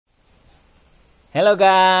Hello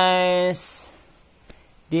guys,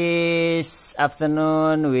 this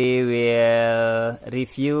afternoon we will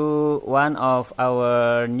review one of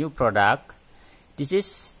our new product. This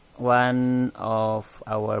is one of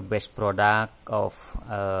our best product of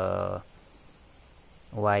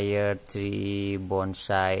wire tree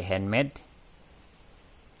bonsai handmade.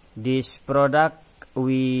 This product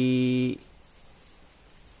we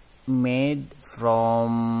made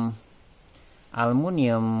from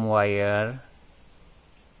aluminum wire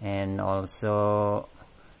and also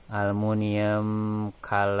aluminum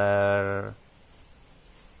color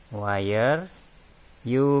wire.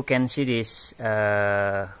 You can see this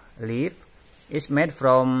leaf is made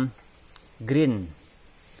from green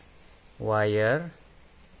wire,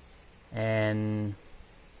 and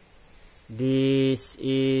this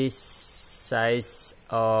is size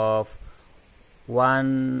of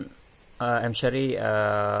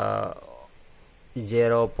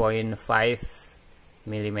 0.5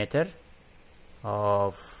 millimeter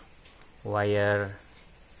of wire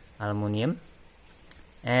aluminum.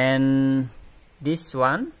 And this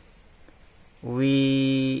one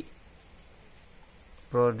we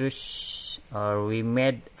produce or we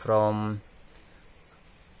made from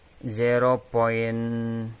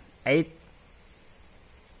 0.8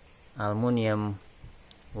 aluminum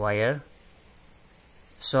wire.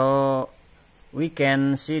 So we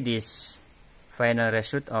can see this final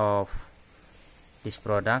result of this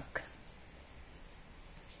product.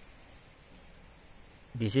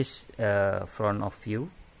 This is front of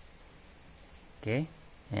view, okay,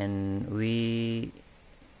 and we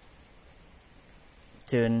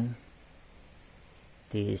turn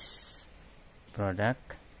this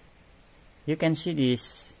product. You can see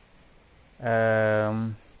this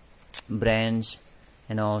branch,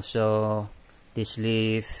 and also this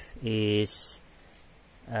leaf is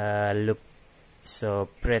look so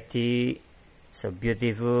pretty, so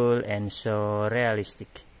beautiful, and so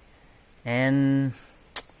realistic. And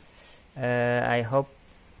I hope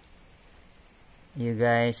you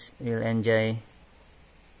guys will enjoy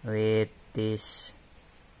with this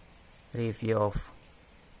review of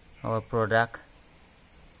our product,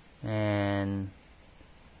 and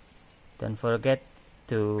don't forget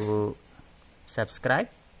to subscribe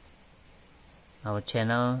our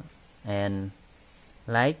channel and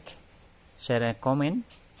like, share, and comment,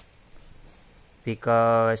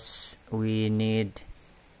 because we need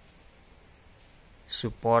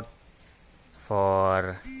support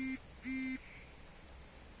for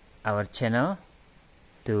our channel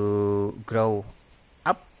to grow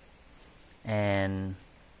up and